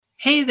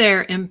Hey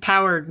there,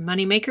 empowered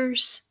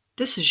moneymakers.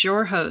 This is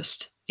your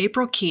host,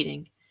 April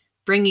Keating,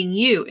 bringing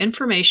you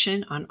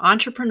information on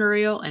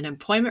entrepreneurial and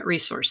employment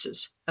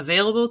resources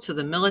available to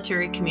the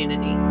military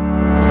community.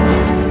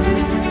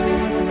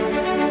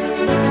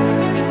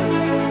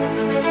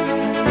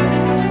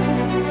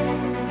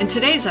 In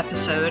today's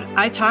episode,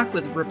 I talk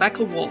with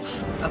Rebecca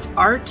Wolf of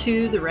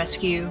R2 The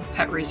Rescue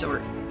Pet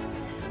Resort.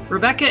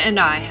 Rebecca and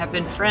I have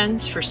been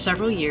friends for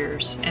several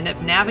years and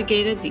have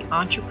navigated the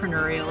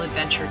entrepreneurial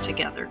adventure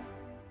together.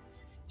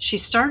 She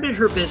started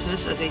her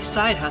business as a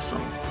side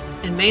hustle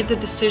and made the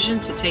decision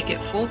to take it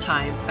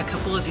full-time a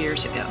couple of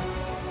years ago.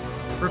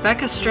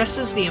 Rebecca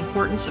stresses the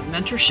importance of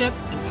mentorship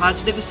and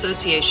positive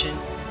association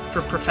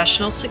for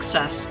professional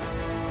success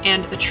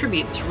and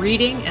attributes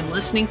reading and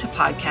listening to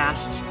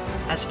podcasts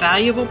as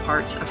valuable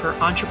parts of her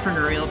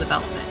entrepreneurial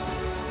development.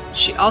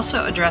 She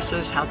also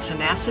addresses how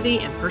tenacity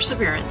and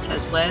perseverance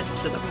has led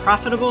to the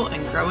profitable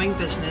and growing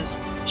business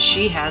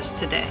she has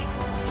today.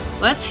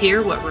 Let's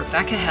hear what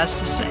Rebecca has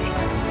to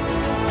say.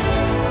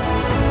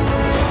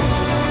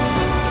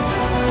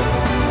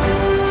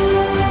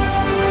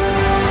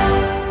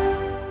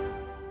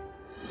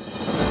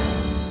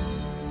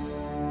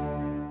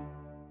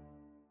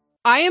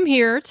 I am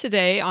here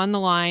today on the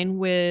line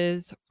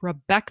with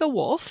Rebecca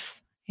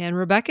Wolf, and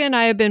Rebecca and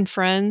I have been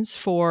friends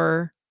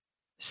for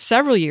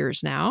several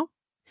years now.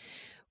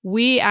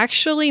 We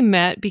actually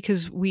met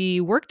because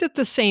we worked at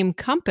the same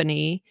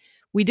company.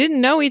 We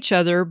didn't know each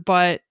other,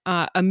 but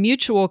a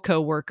mutual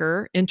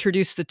coworker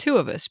introduced the two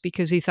of us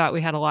because he thought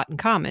we had a lot in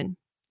common.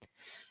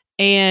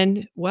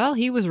 And well,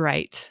 he was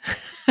right.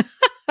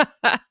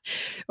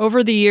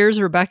 Over the years,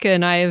 Rebecca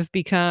and I have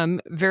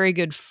become very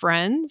good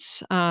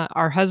friends,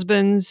 our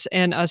husbands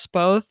and us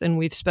both, and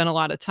we've spent a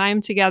lot of time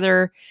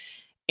together.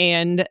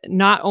 And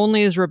not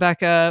only is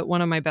Rebecca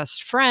one of my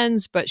best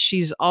friends, but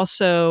she's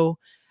also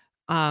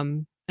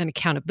an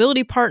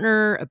accountability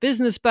partner, a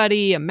business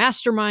buddy, a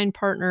mastermind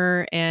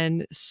partner,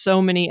 and so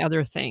many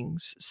other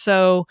things.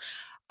 So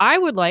I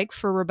would like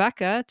for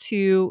Rebecca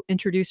to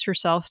introduce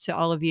herself to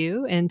all of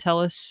you and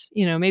tell us,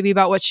 maybe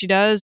about what she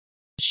does.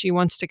 She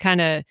wants to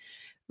kind of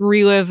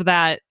relive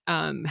that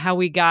how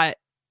we got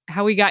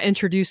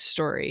introduced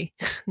story.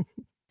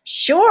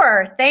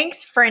 Sure.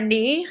 Thanks,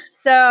 Friendy.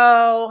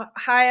 So,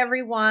 hi,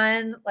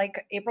 everyone.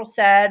 Like April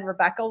said,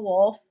 Rebecca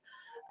Wolf.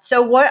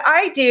 So, what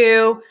I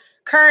do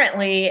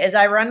currently is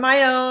I run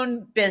my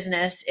own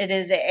business. It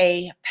is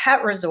a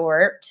pet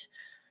resort.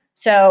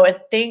 So, I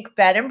think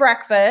bed and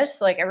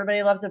breakfast. Like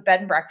everybody loves a bed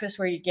and breakfast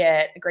where you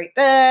get a great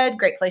bed,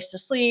 great place to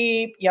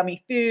sleep,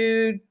 yummy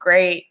food,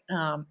 great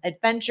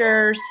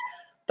adventures.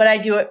 But I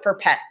do it for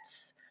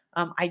pets.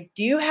 I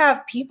do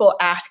have people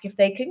ask if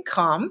they can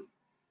come,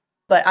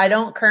 but I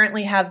don't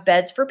currently have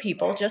beds for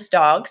people, just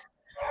dogs.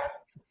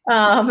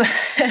 Um,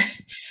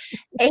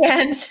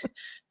 and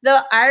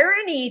the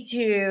irony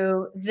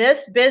to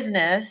this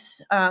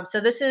business,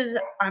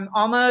 I'm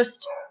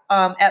almost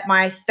at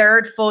my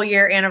third full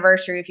year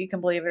anniversary, if you can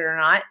believe it or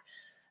not.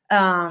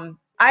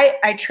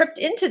 I tripped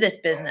into this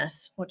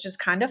business, which is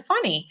kind of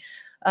funny.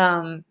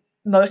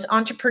 Most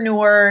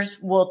entrepreneurs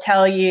will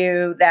tell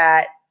you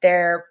that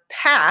their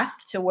path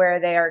to where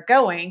they are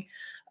going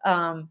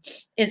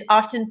is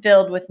often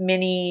filled with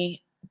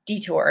many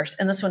detours.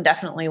 And this one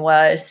definitely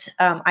was.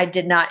 I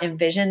did not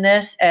envision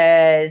this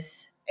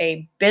as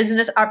a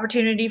business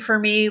opportunity for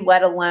me,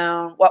 let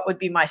alone what would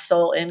be my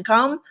sole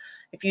income.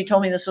 If you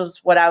told me this was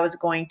what I was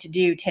going to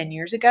do 10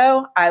 years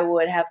ago, I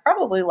would have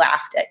probably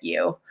laughed at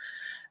you.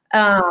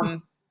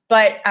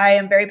 But I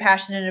am very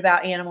passionate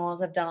about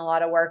animals. I've done a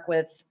lot of work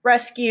with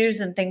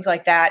rescues and things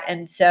like that.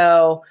 And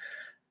so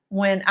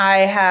when I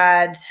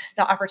had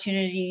the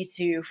opportunity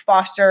to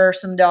foster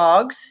some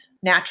dogs,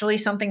 naturally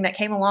something that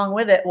came along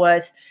with it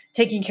was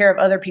taking care of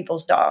other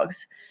people's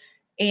dogs.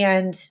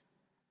 And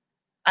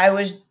I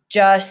was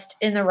just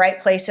in the right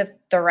place at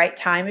the right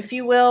time, if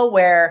you will,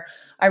 where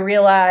I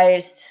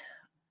realized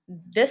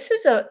this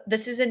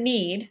is a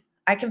need.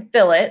 I can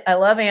fill it. I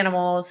love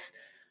animals.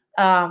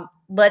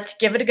 Let's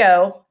give it a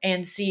go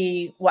and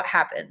see what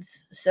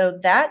happens. So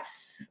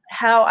that's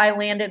how I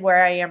landed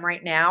where I am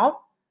right now.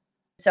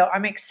 So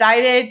I'm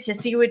excited to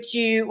see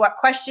what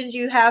questions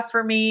you have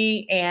for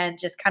me and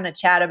just kind of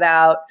chat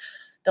about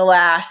the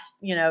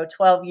last,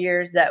 12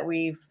 years that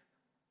we've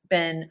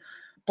been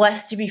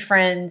blessed to be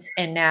friends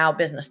and now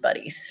business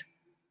buddies.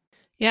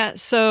 Yeah.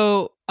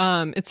 So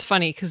it's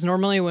funny because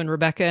normally when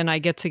Rebecca and I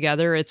get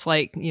together, it's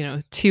like,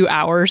 2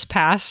 hours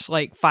past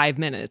like 5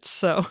 minutes.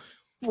 So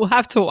we'll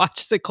have to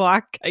watch the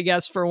clock, I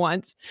guess, for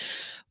once.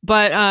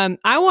 But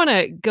I want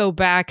to go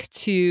back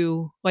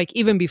to like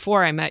even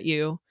before I met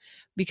you,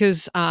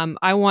 because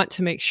I want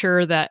to make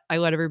sure that I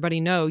let everybody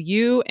know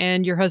you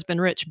and your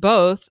husband Rich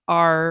both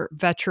are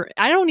veteran.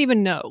 I don't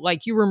even know,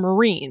 like you were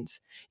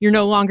Marines. You're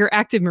no longer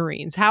active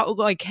Marines. How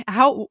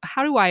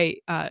do I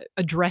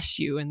address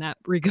you in that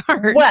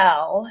regard?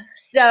 Well,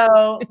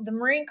 so the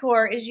Marine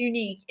Corps is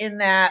unique in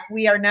that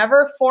we are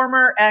never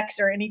former ex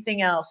or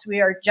anything else.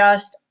 We are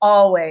just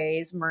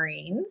always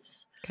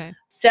Marines. Okay.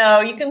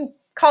 So you can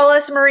call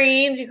us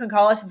Marines. You can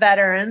call us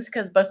veterans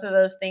because both of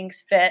those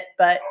things fit,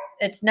 but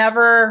it's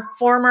never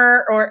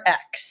former or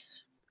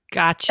ex.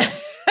 Gotcha.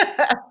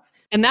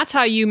 And that's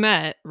how you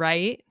met,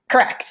 right?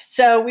 Correct.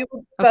 So we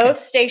were both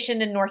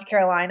stationed in North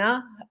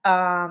Carolina,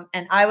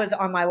 and I was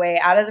on my way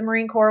out of the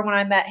Marine Corps when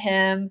I met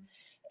him,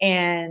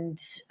 and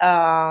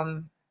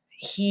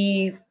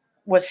he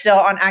was still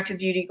on active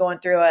duty going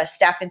through a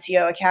staff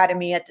NCO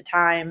academy at the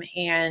time,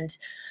 and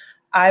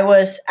I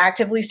was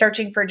actively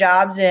searching for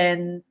jobs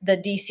in the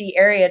DC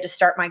area to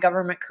start my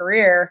government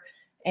career.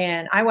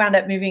 And I wound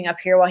up moving up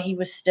here while he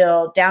was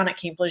still down at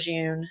Camp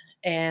Lejeune.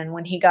 And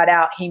when he got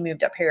out, he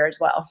moved up here as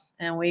well.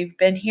 And we've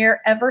been here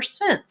ever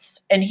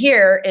since. And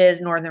here is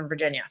Northern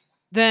Virginia.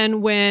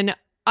 Then when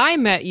I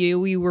met you,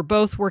 we were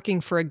both working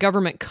for a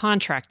government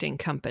contracting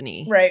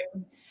company. Right.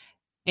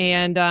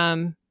 And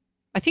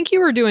I think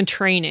you were doing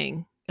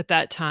training at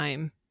that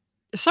time.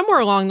 Somewhere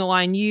along the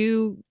line,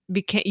 you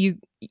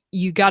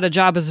got a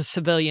job as a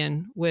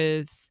civilian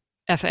with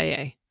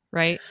FAA,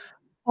 right?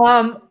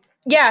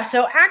 Yeah.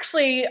 So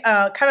actually,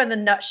 kind of the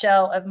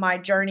nutshell of my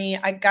journey,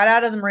 I got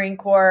out of the Marine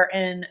Corps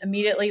and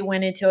immediately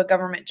went into a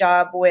government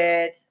job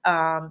with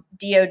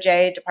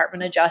DOJ,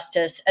 Department of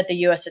Justice, at the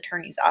U.S.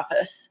 Attorney's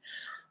Office.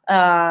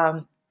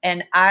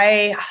 And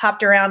I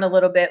hopped around a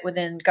little bit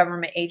within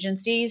government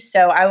agencies.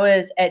 So I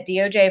was at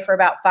DOJ for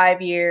about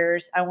 5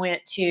 years. I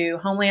went to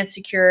Homeland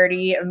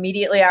Security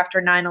immediately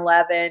after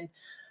 9/11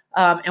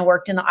 and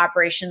worked in the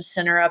operations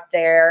center up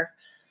there.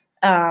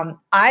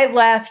 I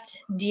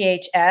left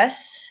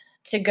DHS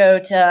to go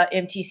to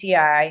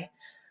MTCI,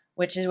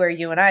 which is where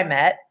you and I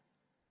met.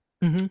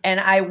 Mm-hmm. And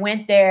I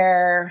went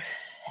there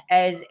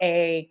as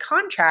a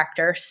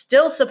contractor,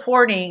 still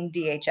supporting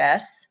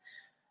DHS.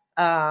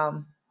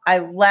 I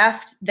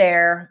left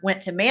there,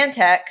 went to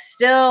Mantech,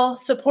 still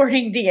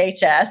supporting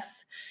DHS.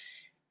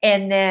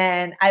 And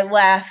then I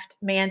left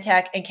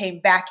Mantech and came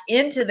back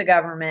into the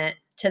government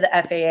to the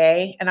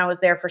FAA. And I was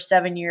there for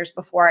 7 years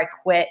before I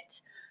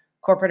quit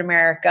corporate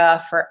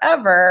America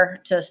forever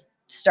to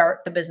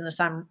start the business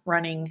I'm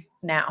running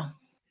now.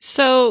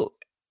 So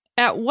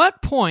at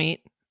what point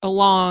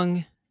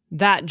along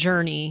that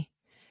journey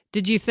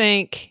did you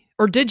think,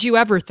 or did you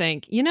ever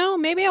think,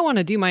 maybe I want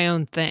to do my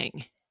own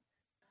thing?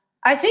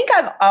 I think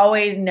I've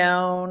always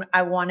known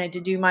I wanted to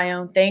do my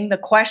own thing. The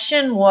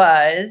question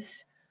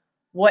was,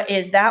 what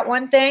is that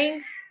one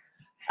thing?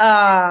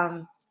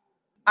 One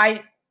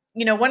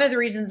of the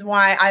reasons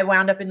why I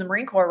wound up in the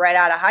Marine Corps right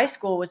out of high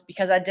school was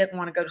because I didn't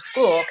want to go to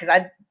school because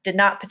I did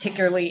not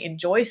particularly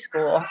enjoy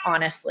school,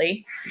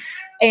 honestly.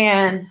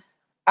 And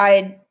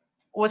I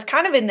was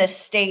kind of in this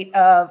state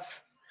of,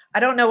 I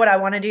don't know what I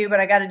want to do, but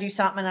I got to do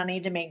something and I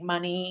need to make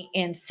money.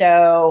 And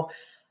so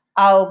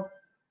I'll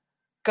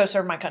go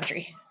serve my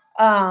country.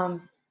 And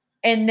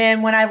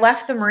then when I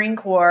left the Marine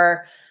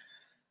Corps,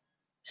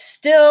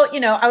 still,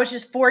 I was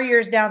just 4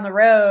 years down the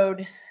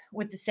road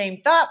with the same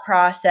thought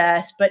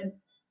process, but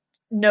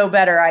no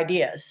better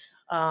ideas.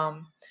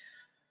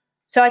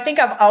 So I think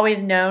I've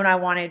always known I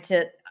wanted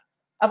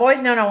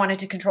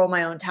to control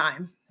my own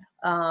time.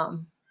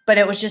 But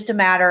it was just a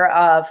matter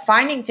of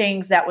finding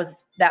things that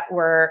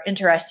were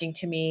interesting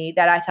to me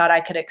that I thought I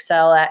could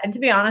excel at. And to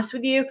be honest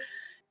with you,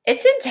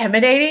 it's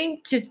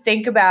intimidating to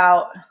think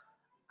about.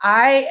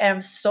 I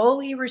am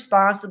solely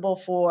responsible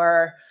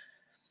for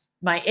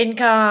my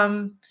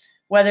income,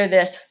 whether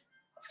this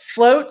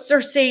floats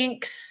or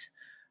sinks,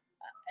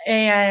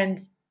 and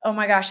oh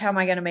my gosh, how am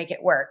I going to make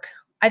it work?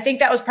 I think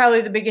that was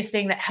probably the biggest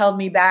thing that held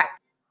me back.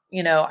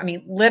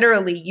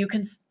 Literally, you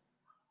can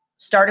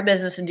start a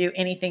business and do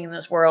anything in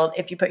this world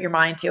if you put your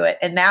mind to it.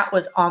 And that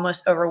was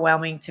almost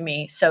overwhelming to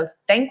me. So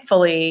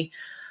thankfully,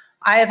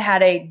 I have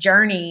had a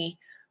journey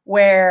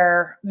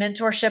where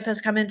mentorship has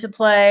come into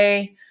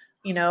play.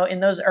 In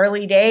those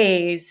early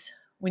days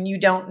when you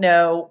don't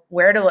know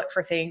where to look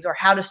for things or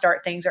how to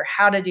start things or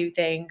how to do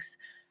things,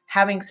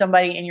 having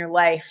somebody in your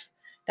life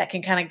that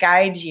can kind of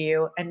guide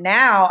you. And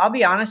now I'll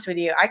be honest with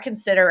you, I can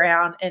sit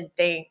around and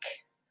think,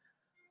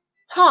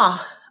 I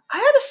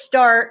had to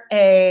start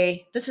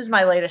this is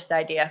my latest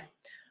idea.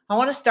 I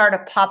want to start a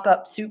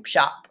pop-up soup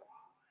shop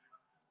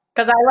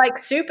because I like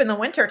soup in the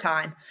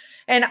wintertime.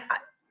 And,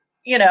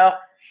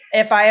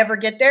 if I ever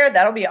get there,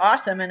 that'll be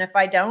awesome. And if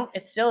I don't,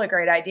 it's still a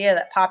great idea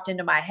that popped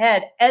into my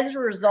head as a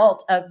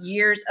result of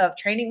years of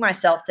training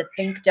myself to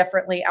think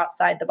differently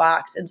outside the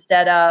box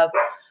instead of,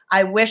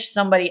 I wish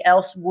somebody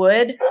else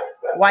would.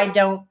 Why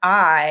don't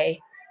I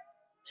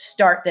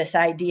start this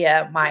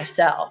idea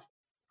myself?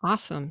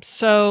 Awesome.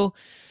 So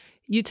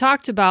you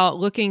talked about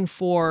looking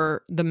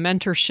for the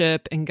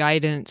mentorship and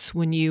guidance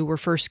when you were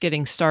first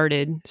getting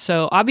started.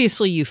 So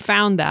obviously you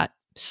found that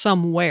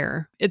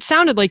somewhere. It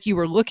sounded like you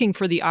were looking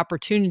for the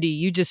opportunity.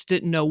 You just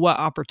didn't know what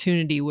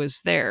opportunity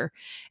was there.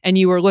 And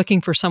you were looking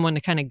for someone to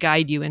kind of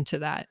guide you into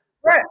that.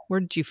 Right. Where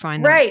did you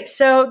find that? Right.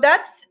 So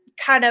that's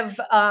kind of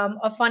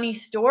a funny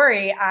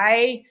story.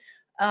 I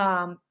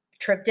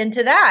tripped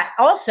into that.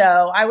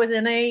 Also, I was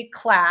in a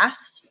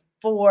class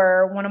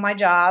for one of my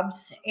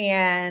jobs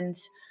and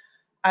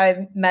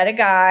I met a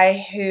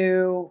guy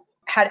who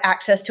had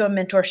access to a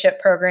mentorship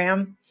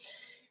program.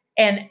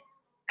 And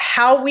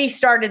how we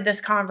started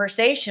this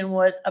conversation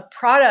was a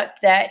product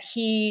that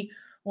he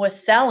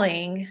was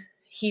selling.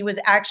 He was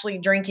actually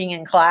drinking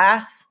in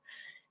class.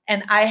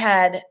 And I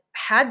had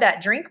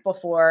that drink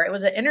before. It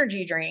was an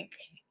energy drink.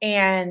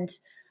 And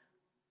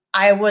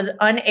I was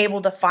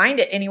unable to find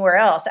it anywhere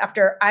else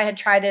after I had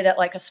tried it at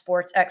like a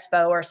sports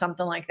expo or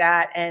something like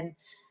that. And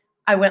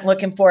I went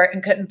looking for it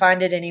and couldn't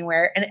find it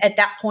anywhere. And at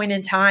that point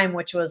in time,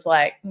 which was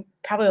like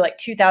probably like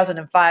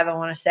 2005, I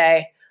want to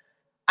say,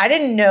 I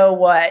didn't know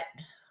what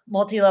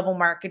multi-level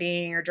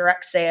marketing or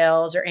direct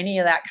sales or any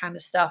of that kind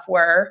of stuff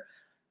were.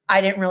 I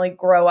didn't really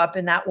grow up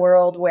in that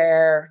world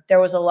where there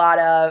was a lot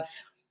of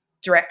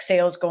direct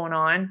sales going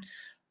on.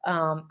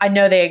 I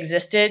know they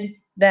existed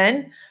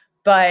then,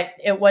 but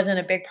it wasn't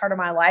a big part of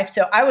my life.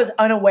 So I was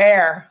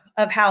unaware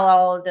of how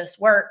all of this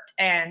worked.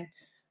 And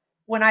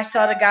when I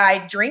saw the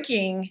guy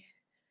drinking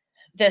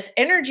this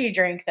energy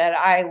drink that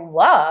I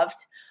loved,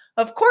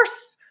 of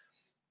course,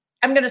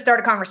 I'm going to start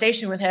a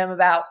conversation with him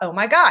about, oh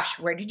my gosh,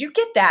 where did you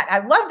get that?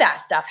 I love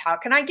that stuff. How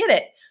can I get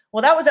it?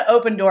 Well, that was an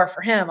open door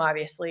for him,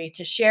 obviously,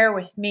 to share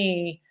with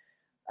me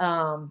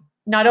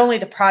not only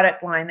the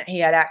product line that he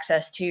had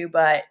access to,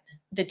 but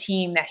the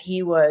team that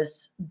he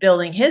was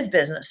building his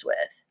business with.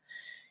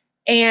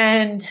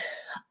 And,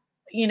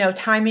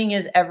 timing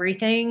is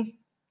everything.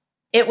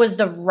 It was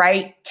the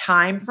right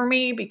time for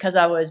me because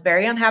I was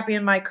very unhappy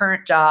in my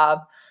current job.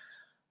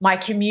 My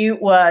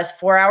commute was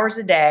 4 hours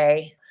a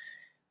day.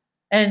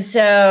 And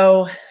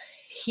so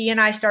he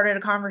and I started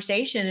a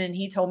conversation, and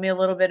he told me a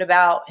little bit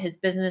about his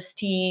business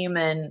team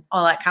and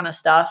all that kind of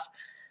stuff.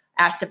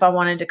 Asked if I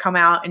wanted to come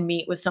out and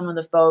meet with some of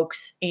the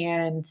folks.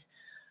 And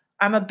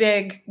I'm a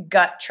big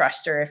gut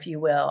truster, if you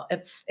will.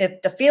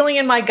 If the feeling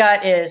in my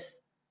gut is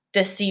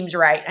this seems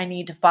right, I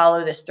need to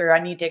follow this through, I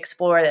need to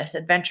explore this,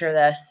 adventure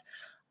this,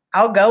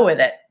 I'll go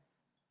with it.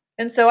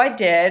 And so I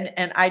did,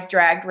 and I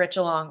dragged Rich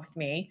along with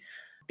me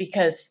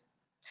because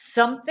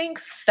something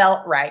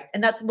felt right.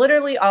 And that's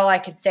literally all I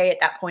could say at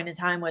that point in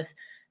time was,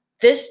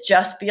 this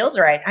just feels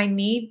right. I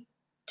need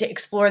to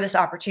explore this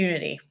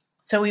opportunity.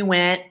 So we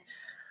went,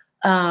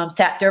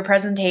 sat through a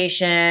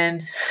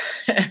presentation.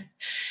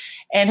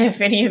 And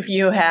if any of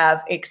you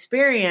have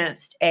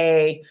experienced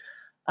a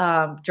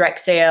direct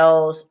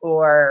sales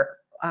or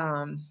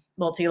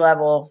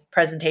multi-level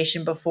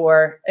presentation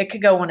before, it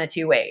could go one of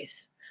two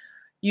ways.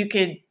 You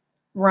could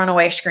run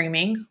away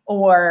screaming,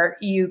 or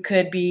you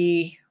could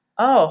be,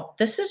 oh,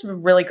 this is a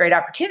really great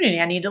opportunity.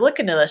 I need to look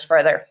into this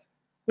further,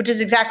 which is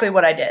exactly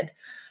what I did.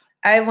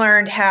 I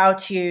learned how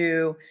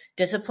to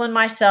discipline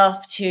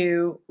myself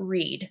to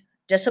read,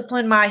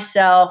 discipline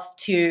myself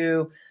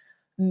to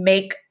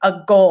make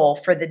a goal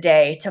for the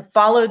day, to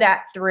follow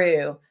that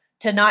through,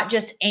 to not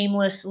just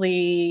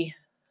aimlessly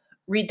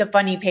read the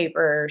funny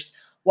papers,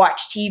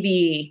 watch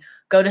TV,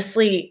 go to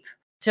sleep,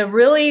 to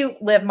really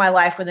live my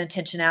life with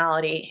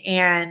intentionality.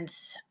 And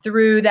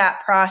through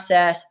that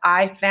process,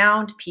 I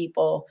found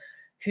people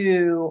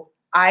who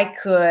I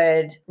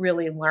could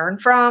really learn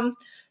from,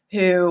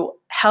 who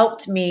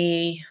helped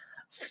me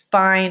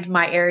find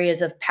my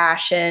areas of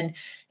passion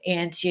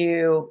and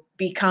to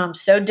become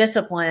so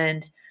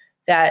disciplined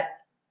that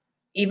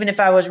even if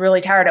I was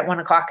really tired at 1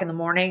 o'clock in the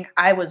morning,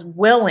 I was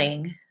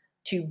willing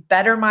to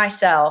better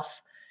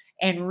myself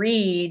and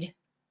read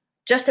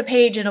just a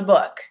page in a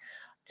book.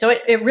 So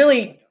it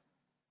really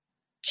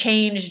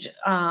changed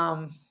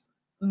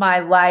my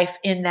life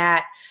in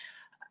that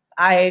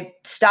I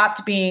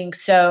stopped being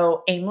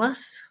so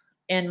aimless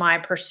in my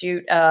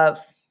pursuit of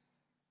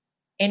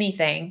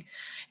anything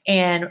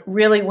and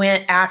really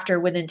went after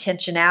with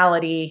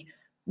intentionality,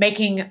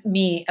 making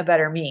me a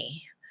better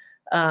me.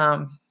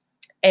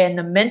 And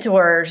the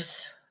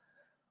mentors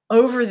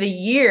over the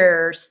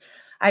years,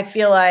 I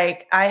feel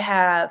like I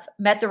have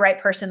met the right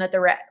person at the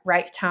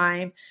right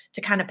time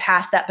to kind of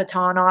pass that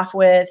baton off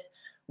with,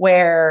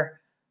 where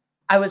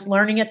I was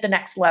learning at the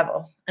next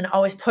level and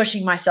always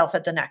pushing myself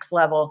at the next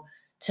level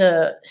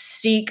to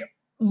seek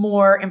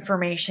more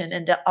information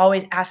and to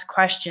always ask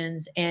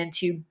questions and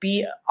to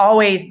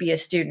always be a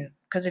student.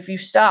 Because if you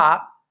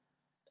stop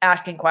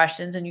asking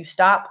questions and you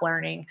stop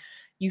learning,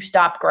 you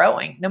stop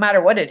growing, no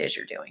matter what it is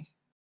you're doing.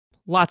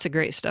 Lots of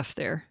great stuff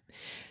there.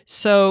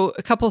 So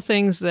a couple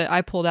things that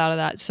I pulled out of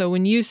that. So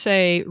when you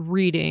say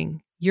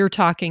reading, you're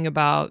talking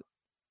about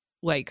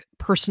like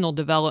personal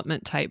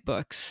development type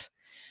books,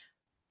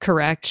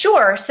 correct?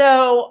 Sure.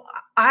 So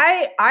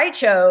I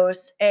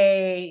chose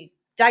a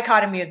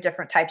dichotomy of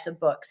different types of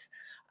books.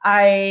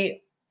 I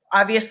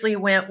obviously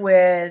went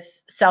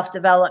with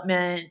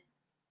self-development,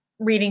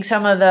 reading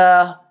some of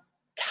the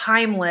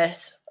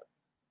timeless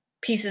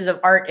pieces of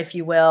art, if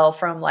you will,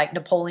 from like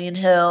Napoleon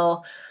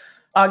Hill,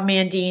 Og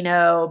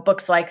Mandino,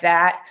 books like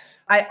that.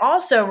 I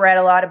also read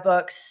a lot of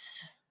books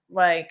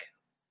like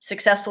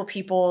successful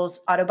people's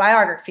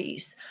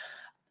autobiographies.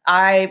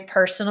 I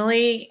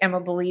personally am a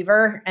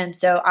believer, and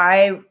so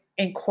I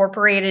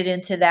incorporated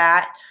into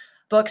that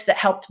books that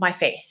helped my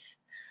faith.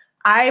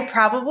 I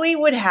probably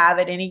would have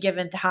at any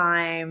given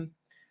time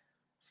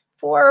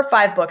 4 or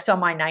 5 books on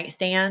my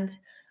nightstand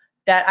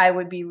that I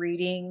would be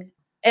reading.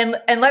 And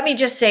let me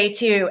just say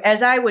too,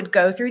 as I would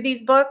go through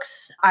these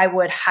books, I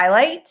would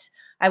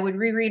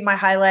reread my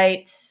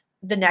highlights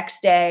the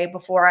next day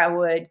before I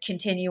would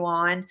continue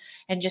on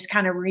and just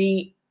kind of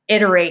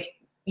reiterate,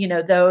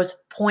 those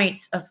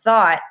points of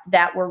thought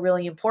that were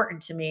really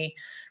important to me.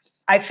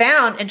 I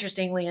found,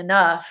 interestingly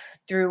enough,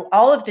 through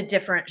all of the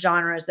different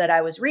genres that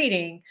I was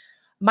reading,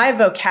 my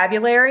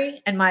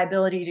vocabulary and my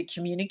ability to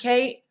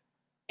communicate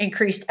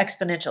increased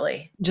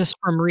exponentially. Just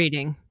from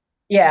reading.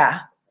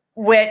 Yeah,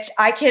 which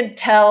I can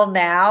tell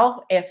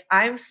now if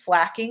I'm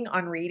slacking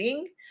on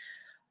reading,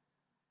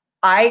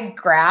 I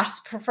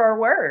grasp for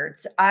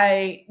words.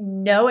 I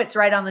know it's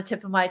right on the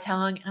tip of my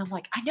tongue. And I'm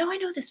like, I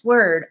know this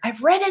word.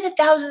 I've read it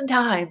 1,000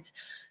 times.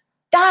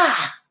 Da!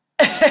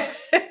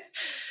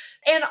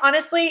 And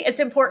honestly, it's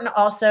important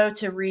also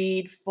to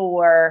read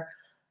for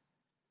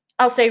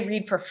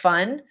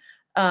fun.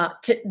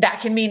 That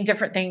can mean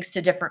different things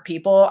to different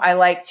people. I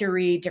like to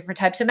read different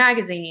types of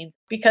magazines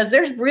because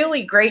there's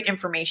really great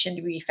information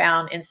to be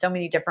found in so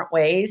many different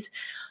ways.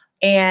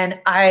 And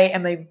I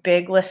am a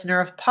big listener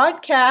of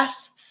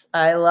podcasts.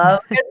 I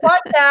love good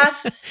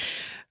podcasts.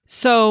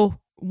 So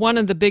one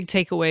of the big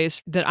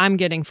takeaways that I'm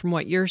getting from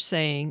what you're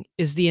saying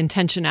is the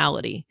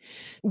intentionality.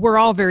 We're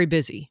all very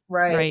busy,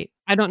 right?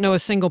 I don't know a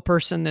single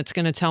person that's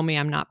going to tell me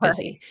I'm not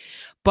busy. Right.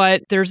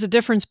 But there's a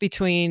difference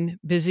between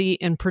busy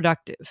and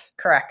productive.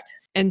 Correct.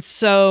 And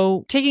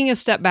so taking a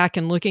step back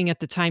and looking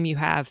at the time you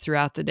have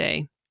throughout the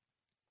day,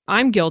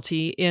 I'm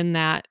guilty in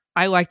that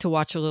I like to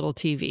watch a little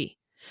TV.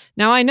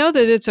 Now, I know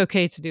that it's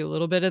okay to do a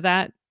little bit of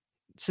that.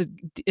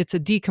 It's a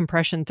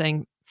decompression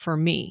thing for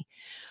me.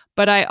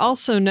 But I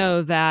also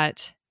know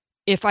that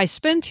if I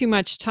spend too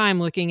much time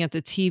looking at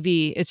the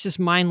TV, it's just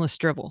mindless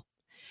drivel.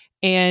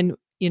 And,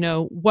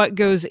 what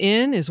goes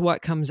in is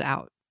what comes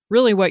out.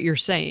 Really what you're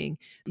saying.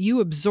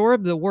 You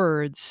absorb the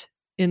words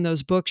in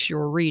those books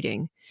you're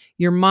reading.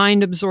 Your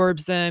mind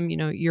absorbs them,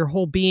 your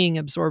whole being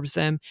absorbs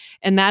them.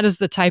 And that is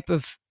the type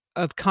of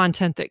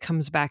content that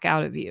comes back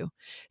out of you.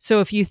 So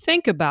if you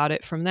think about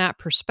it from that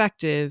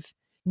perspective,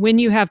 when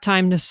you have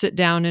time to sit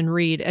down and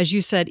read, as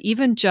you said,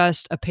 even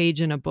just a page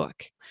in a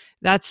book,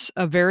 that's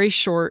a very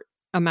short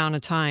amount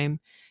of time.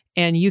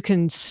 And you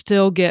can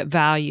still get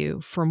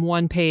value from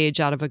one page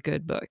out of a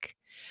good book.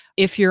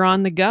 If you're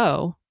on the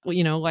go,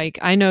 like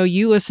I know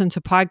you listen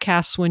to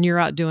podcasts when you're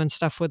out doing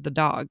stuff with the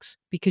dogs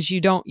because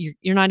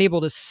you're not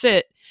able to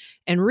sit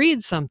and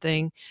read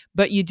something,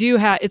 but you do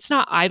have, it's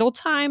not idle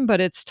time,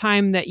 but it's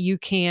time that you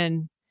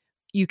can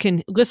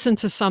listen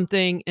to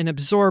something and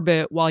absorb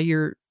it while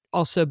you're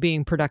also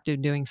being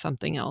productive doing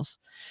something else.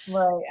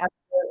 Right.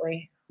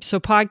 Absolutely.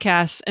 So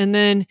podcasts. And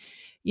then,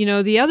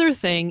 the other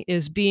thing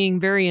is being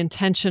very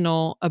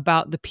intentional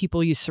about the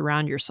people you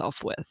surround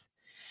yourself with,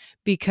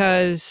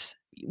 because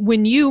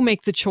when you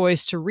make the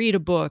choice to read a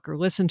book or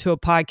listen to a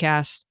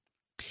podcast,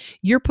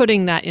 you're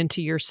putting that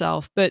into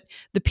yourself. But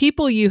the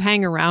people you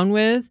hang around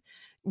with,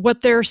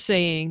 what they're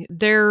saying,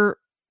 their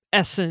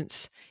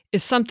essence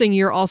is something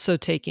you're also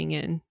taking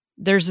in.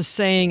 There's a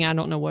saying, I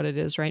don't know what it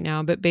is right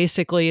now, but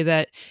basically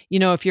that,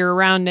 if you're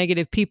around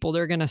negative people,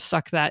 they're going to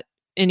suck that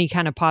any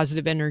kind of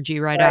positive energy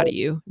right out of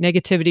you.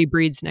 Negativity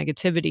breeds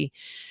negativity.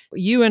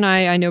 You and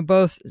I know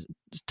both,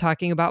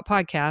 talking about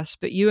podcasts,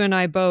 but you and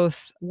I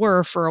both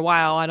were for a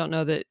while, I don't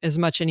know that as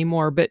much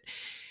anymore, but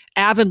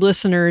avid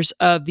listeners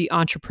of the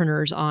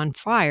Entrepreneurs on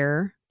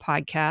Fire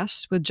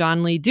podcast with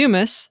John Lee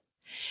Dumas.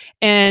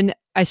 And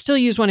I still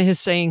use one of his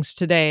sayings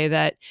today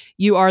that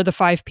you are the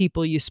 5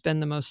 people you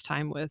spend the most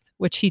time with,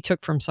 which he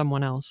took from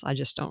someone else. I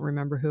just don't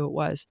remember who it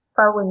was.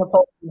 Probably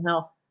Napoleon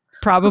Hill.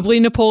 Probably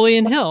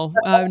Napoleon Hill.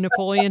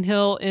 Napoleon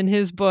Hill, in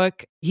his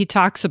book, he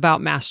talks about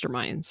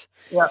masterminds.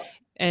 Yep.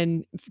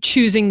 And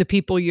choosing the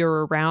people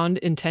you're around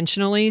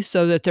intentionally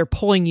so that they're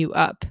pulling you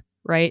up,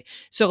 right?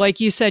 So like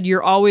you said,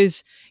 you're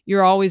always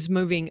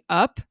moving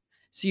up.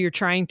 So you're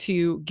trying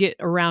to get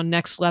around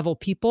next level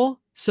people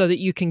so that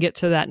you can get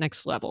to that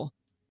next level.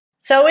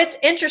 So it's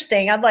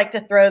interesting. I'd like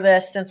to throw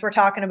this, since we're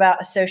talking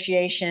about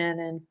association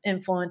and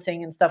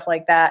influencing and stuff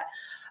like that.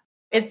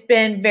 It's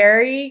been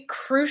very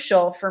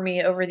crucial for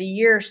me over the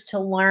years to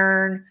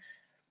learn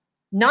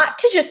not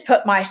to just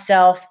put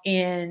myself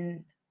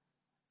in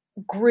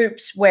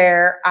groups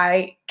where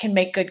I can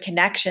make good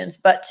connections,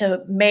 but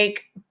to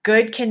make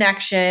good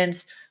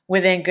connections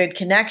within good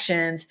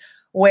connections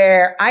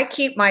where I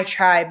keep my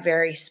tribe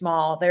very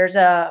small. There's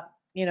a,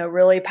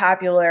 really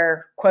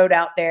popular quote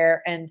out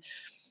there, and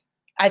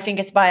I think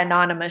it's by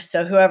Anonymous.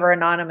 So whoever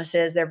Anonymous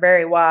is, they're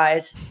very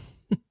wise,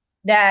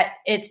 that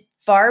it's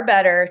far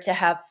better to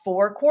have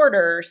 4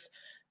 quarters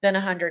than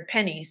 100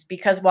 pennies,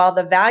 because while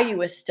the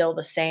value is still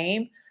the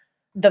same,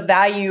 the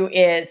value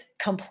is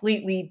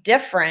completely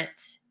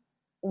different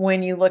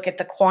when you look at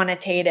the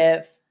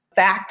quantitative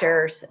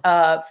factors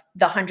of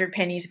the 100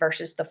 pennies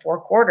versus the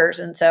 4 quarters.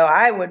 And so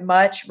I would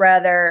much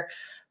rather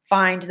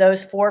find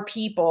those 4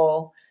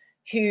 people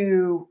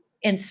who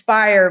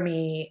inspire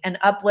me and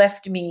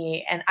uplift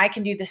me, and I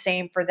can do the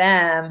same for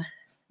them,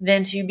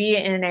 than to be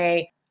in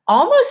a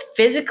almost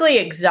physically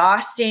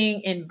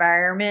exhausting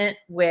environment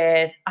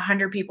with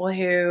 100 people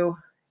who,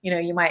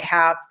 you might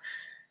have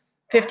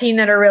 15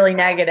 that are really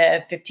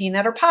negative, 15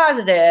 that are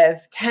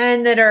positive,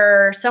 10 that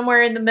are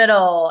somewhere in the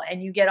middle,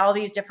 and you get all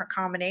these different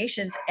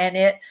combinations, and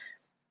it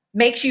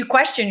makes you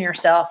question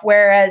yourself.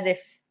 Whereas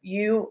if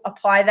you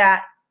apply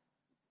that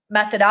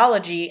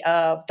methodology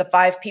of the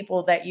 5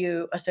 people that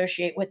you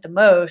associate with the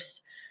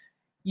most,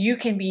 you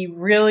can be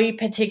really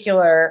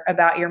particular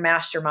about your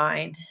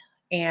mastermind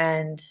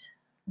and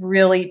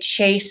really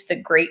chase the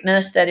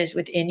greatness that is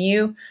within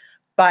you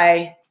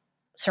by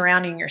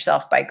surrounding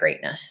yourself by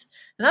greatness.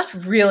 And that's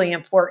really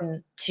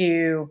important,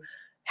 to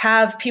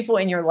have people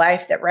in your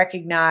life that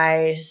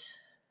recognize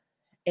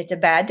it's a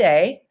bad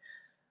day.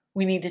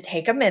 We need to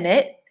take a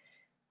minute,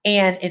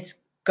 and it's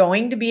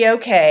going to be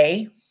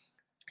okay.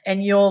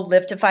 And you'll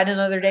live to fight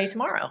another day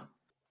tomorrow.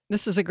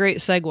 This is a great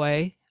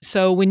segue.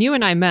 So when you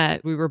and I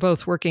met, we were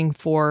both working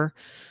for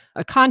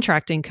a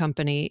contracting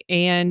company.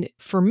 And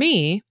for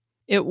me,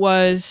 it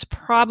was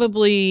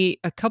probably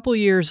a couple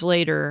years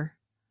later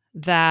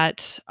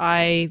that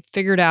I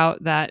figured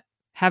out that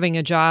having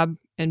a job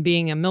and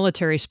being a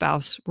military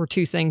spouse were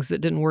two things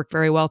that didn't work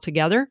very well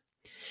together.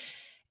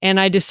 And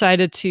I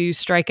decided to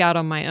strike out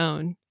on my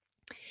own.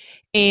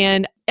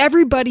 And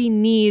everybody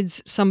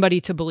needs somebody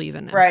to believe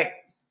in them. Right.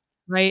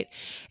 Right.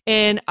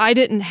 And I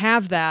didn't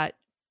have that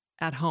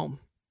at home.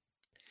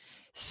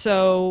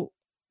 So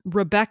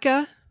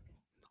Rebecca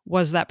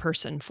was that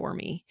person for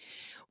me.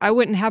 I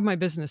wouldn't have my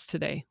business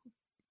today,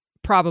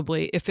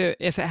 probably, if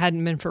it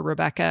hadn't been for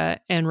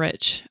Rebecca and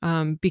Rich,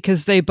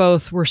 because they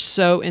both were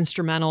so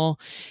instrumental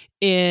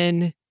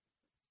in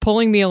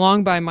pulling me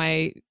along by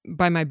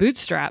my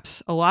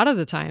bootstraps a lot of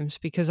the times,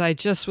 because I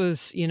just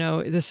was,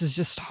 this is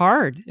just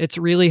hard. It's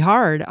really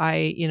hard.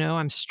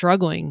 I'm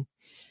struggling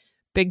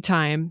big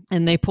time,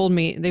 and they pulled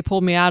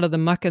me out of the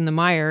muck and the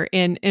mire,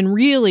 and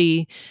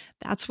really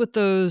that's what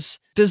those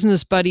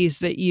business buddies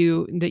that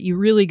you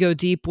really go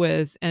deep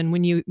with, and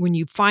when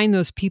you find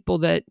those people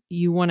that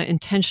you want to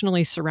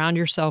intentionally surround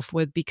yourself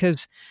with,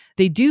 because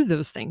they do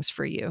those things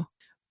for you.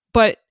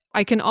 But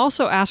I can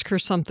also ask her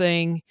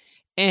something,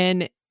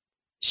 and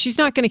she's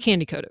not going to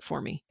candy coat it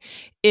for me.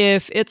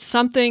 If it's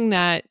something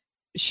that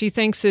she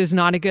thinks is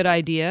not a good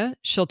idea,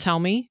 she'll tell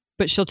me,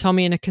 but she'll tell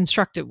me in a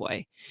constructive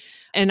way.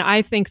 And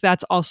I think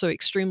that's also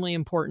extremely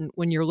important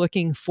when you're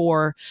looking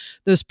for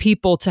those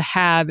people to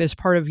have as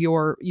part of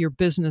your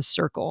business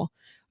circle,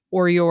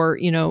 or your,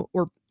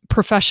 or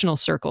professional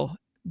circle,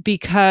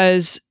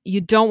 because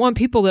you don't want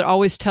people that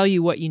always tell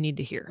you what you need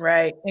to hear.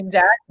 Right.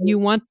 Exactly. You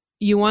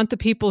want the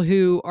people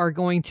who are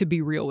going to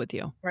be real with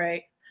you.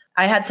 Right.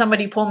 I had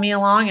somebody pull me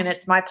along, and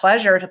it's my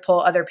pleasure to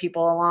pull other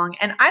people along.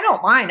 And I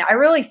don't mind. I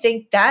really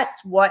think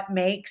that's what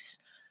makes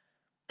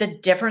the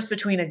difference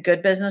between a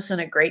good business and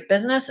a great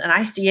business. And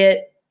I see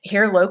it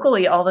here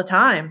locally all the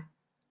time.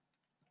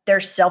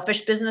 There's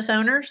selfish business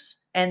owners,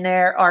 and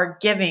there are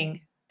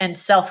giving and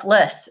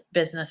selfless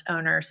business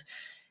owners.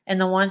 And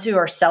the ones who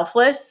are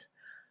selfless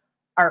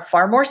are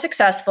far more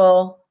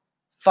successful,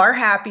 far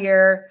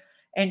happier,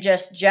 and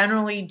just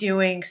generally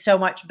doing so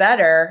much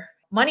better.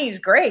 Money's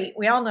great.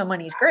 We all know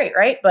money's great,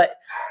 right? But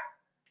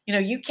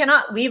you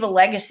cannot leave a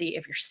legacy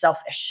if you're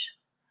selfish.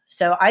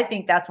 So I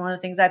think that's one of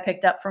the things I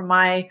picked up from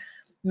my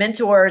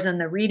mentors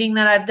and the reading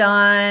that I've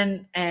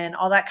done and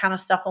all that kind of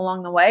stuff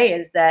along the way,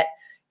 is that,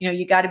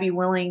 you got to be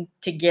willing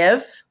to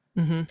give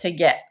to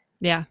get.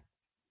 Yeah.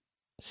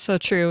 So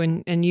true.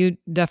 And you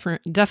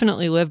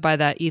definitely live by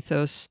that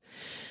ethos.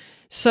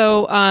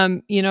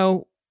 So,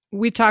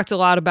 we talked a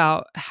lot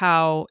about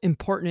how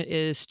important it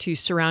is to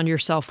surround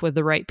yourself with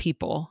the right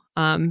people.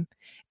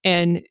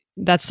 And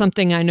that's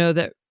something I know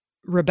that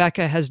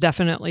Rebecca has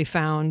definitely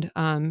found.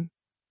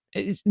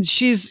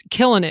 She's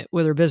killing it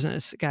with her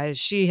business, guys.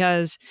 She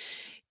has,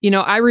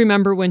 I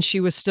remember when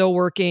she was still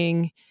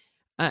working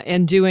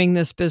and doing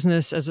this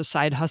business as a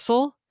side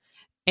hustle,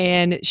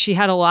 and she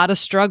had a lot of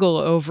struggle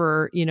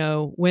over,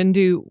 when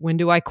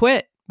do I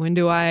quit? When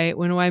do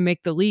I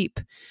make the leap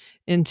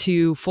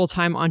into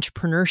full-time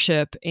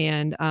entrepreneurship?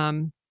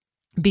 And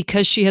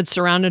because she had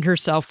surrounded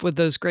herself with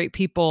those great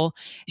people,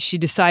 she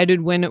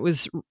decided when it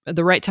was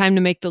the right time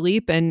to make the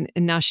leap, and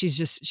now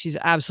she's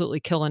absolutely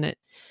killing it.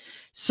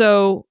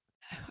 So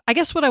I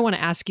guess what I want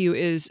to ask you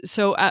is,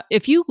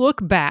 if you look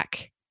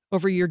back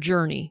over your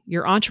journey,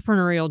 your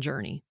entrepreneurial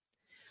journey,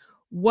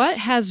 what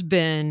has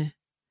been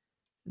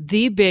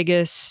the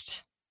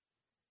biggest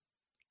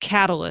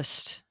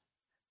catalyst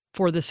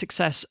for the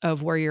success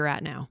of where you're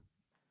at now?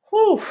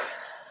 Whew.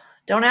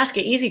 Don't ask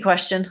an easy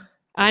question.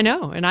 I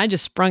know. And I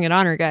just sprung it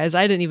on her, guys.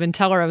 I didn't even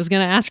tell her I was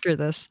going to ask her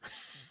this.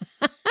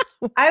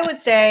 I would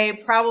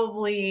say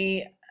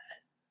probably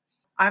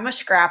I'm a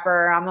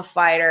scrapper. I'm a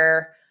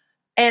fighter.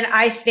 And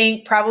I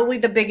think probably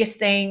the biggest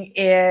thing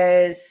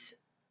is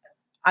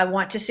I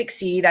want to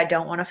succeed. I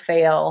don't want to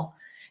fail.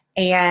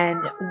 And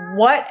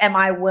what am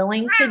I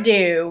willing to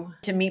do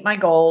to meet my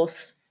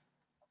goals?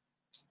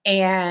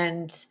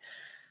 And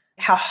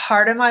how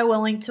hard am I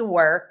willing to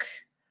work?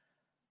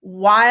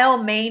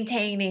 while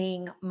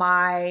maintaining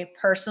my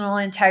personal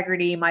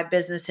integrity, my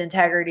business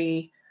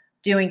integrity,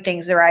 doing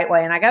things the right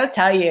way. And I got to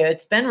tell you,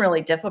 it's been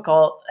really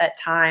difficult at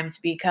times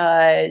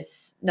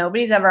because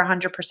nobody's ever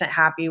 100%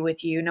 happy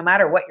with you, no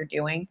matter what you're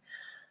doing.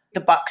 The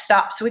buck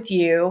stops with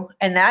you.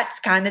 And that's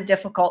kind of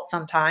difficult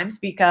sometimes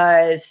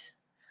because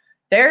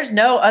there's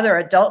no other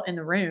adult in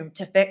the room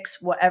to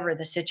fix whatever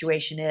the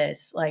situation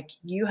is. Like,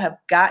 you have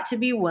got to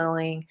be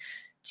willing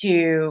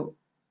to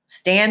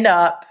stand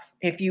up,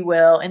 if you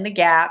will, in the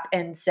gap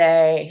and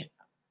say,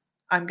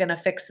 I'm going to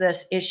fix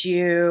this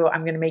issue.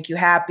 I'm going to make you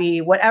happy,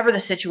 whatever the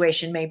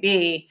situation may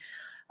be.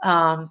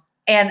 And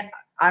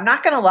I'm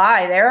not going to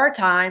lie, there are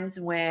times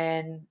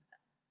when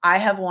I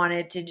have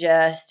wanted to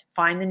just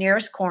find the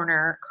nearest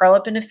corner, curl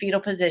up in a fetal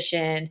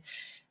position,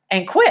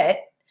 and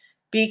quit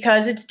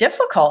because it's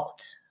difficult.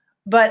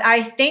 But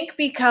I think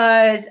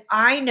because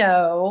I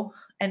know,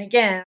 and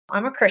again,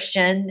 I'm a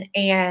Christian,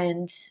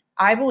 and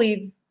I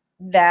believe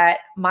that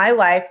my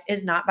life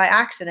is not by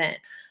accident.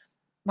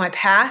 My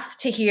path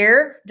to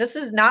here, this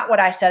is not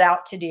what I set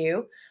out to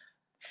do.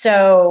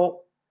 So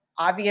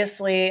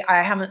obviously,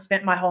 I haven't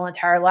spent my whole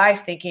entire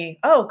life thinking,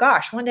 oh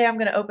gosh, one day I'm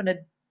going to open a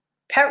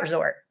pet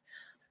resort.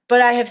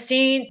 But I have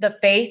seen the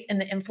faith and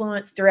the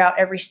influence throughout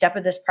every step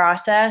of this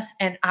process.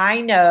 And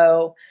I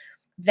know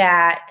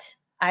that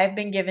I've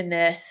been given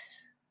this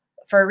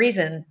for a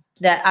reason,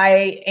 that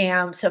I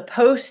am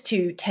supposed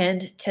to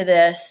tend to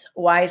this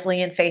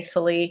wisely and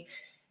faithfully.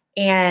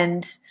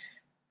 And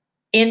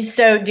in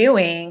so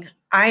doing,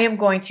 I am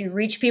going to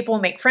reach people,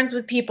 make friends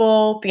with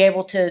people, be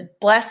able to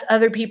bless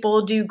other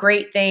people, do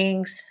great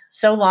things,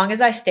 so long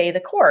as I stay the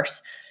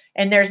course.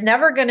 And there's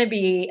never going to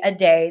be a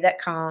day that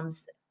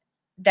comes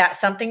that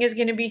something is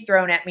going to be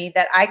thrown at me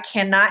that I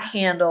cannot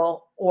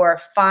handle or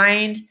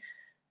find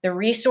the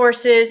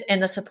resources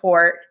and the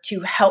support to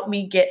help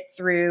me get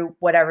through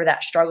whatever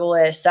that struggle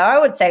is. So I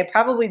would say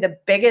probably the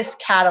biggest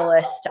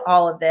catalyst to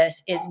all of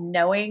this is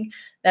knowing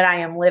that I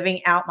am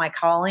living out my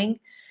calling,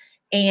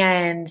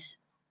 and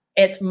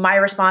it's my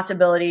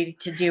responsibility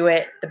to do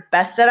it the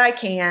best that I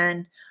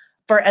can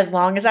for as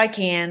long as I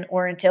can,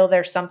 or until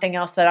there's something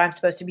else that I'm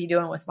supposed to be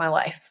doing with my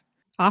life.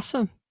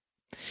 Awesome.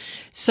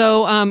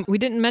 So we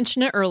didn't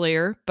mention it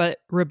earlier, but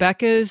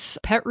Rebecca's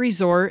pet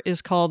resort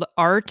is called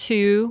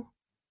R2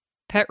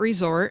 Pet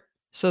Resort.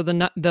 So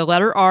the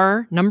letter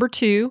R, number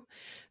 2,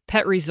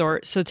 Pet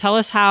Resort. So tell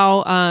us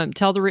how,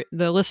 tell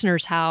the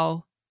listeners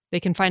how they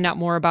can find out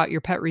more about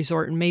your pet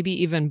resort and maybe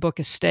even book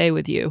a stay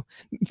with you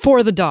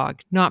for the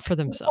dog, not for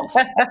themselves.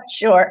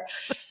 Sure.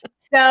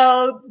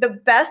 So the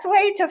best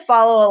way to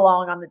follow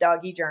along on the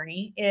doggy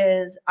journey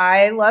is,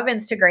 I love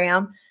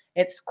Instagram.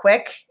 It's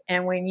quick.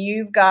 And when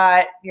you've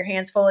got your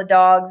hands full of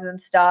dogs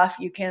and stuff,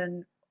 you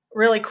can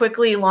really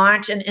quickly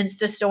launch an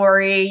Insta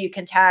story. You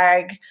can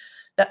tag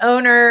the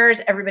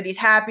owners. Everybody's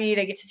happy.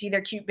 They get to see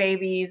their cute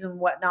babies and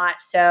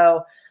whatnot.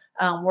 So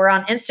we're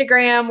on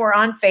Instagram. We're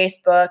on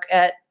Facebook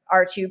at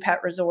R2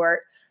 Pet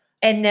Resort.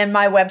 And then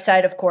my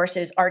website, of course,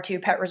 is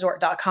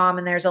r2petresort.com.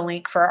 And there's a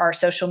link for our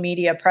social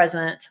media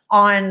presence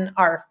on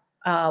our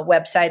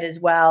website as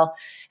well.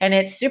 And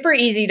it's super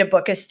easy to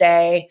book a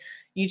stay.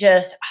 You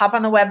just hop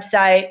on the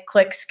website,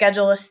 click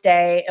schedule a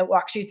stay. It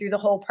walks you through the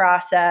whole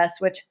process,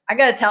 which I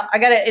got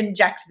to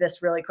inject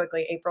this really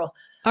quickly, April.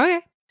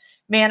 Okay.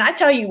 Man, I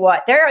tell you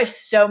what, there is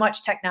so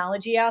much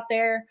technology out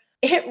there.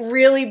 It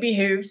really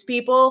behooves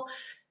people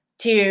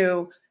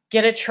to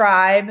get a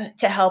tribe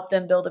to help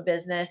them build a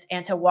business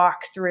and to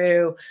walk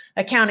through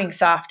accounting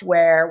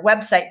software,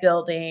 website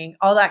building,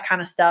 all that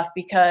kind of stuff,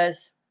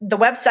 because the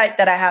website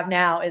that I have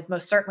now is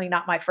most certainly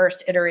not my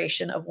first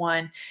iteration of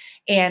one.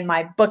 And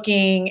my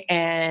booking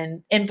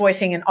and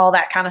invoicing and all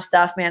that kind of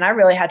stuff, man, I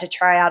really had to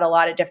try out a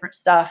lot of different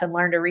stuff and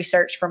learn to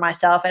research for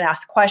myself and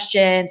ask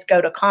questions,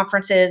 go to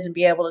conferences and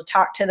be able to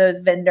talk to those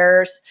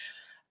vendors.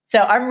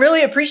 So I'm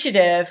really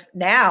appreciative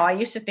now. I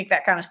used to think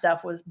that kind of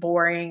stuff was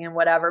boring and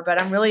whatever, but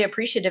I'm really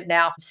appreciative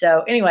now.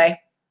 So anyway,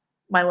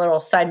 my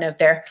little side note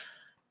there.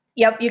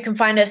 Yep, you can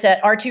find us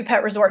at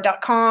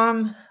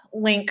r2petresort.com.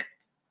 Link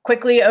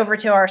quickly over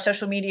to our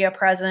social media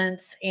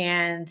presence.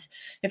 And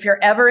if you're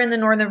ever in the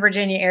Northern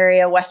Virginia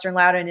area, Western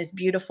Loudoun is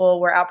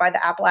beautiful. We're out by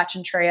the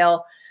Appalachian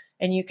Trail,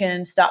 and you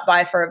can stop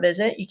by for a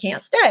visit. You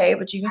can't stay,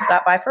 but you can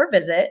stop by for a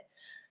visit.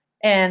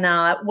 And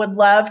would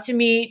love to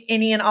meet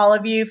any and all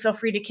of you. Feel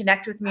free to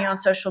connect with me on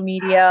social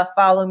media.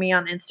 Follow me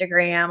on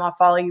Instagram. I'll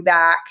follow you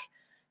back.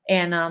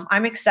 And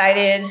I'm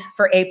excited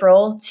for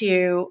April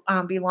to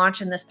be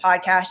launching this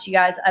podcast. You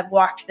guys, I've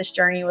walked this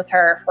journey with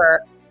her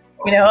for,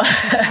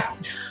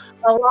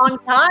 a long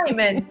time.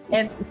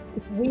 And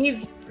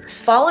we've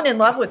fallen in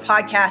love with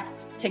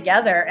podcasts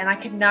together. And I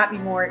could not be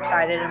more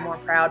excited and more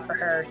proud for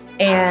her.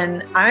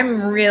 And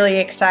I'm really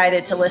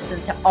excited to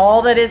listen to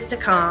all that is to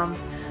come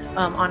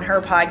on her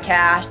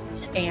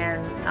podcasts,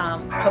 and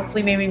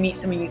hopefully maybe meet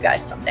some of you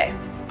guys someday.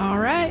 All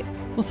right.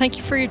 Well, thank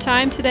you for your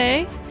time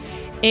today.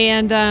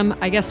 And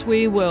I guess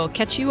we will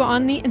catch you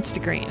on the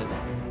Instagram.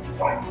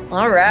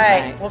 All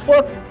right.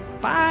 Bye.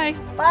 Bye.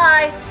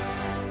 Bye.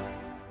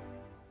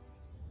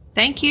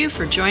 Thank you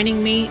for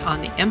joining me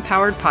on the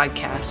Empowered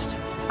Podcast.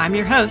 I'm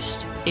your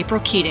host, April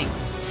Keating,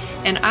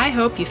 and I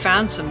hope you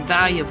found some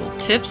valuable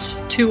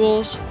tips,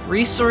 tools,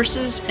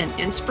 resources, and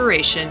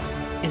inspiration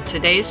in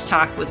today's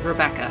talk with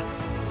Rebecca.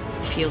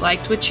 If you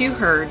liked what you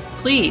heard,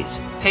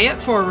 please pay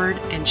it forward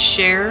and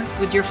share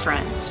with your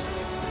friends.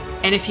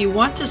 And if you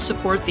want to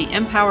support the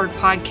Empowered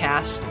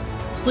Podcast,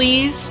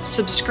 please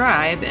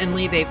subscribe and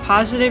leave a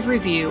positive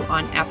review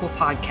on Apple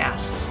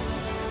Podcasts.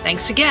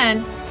 Thanks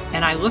again,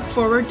 and I look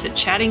forward to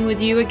chatting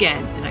with you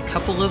again in a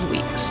couple of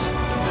weeks.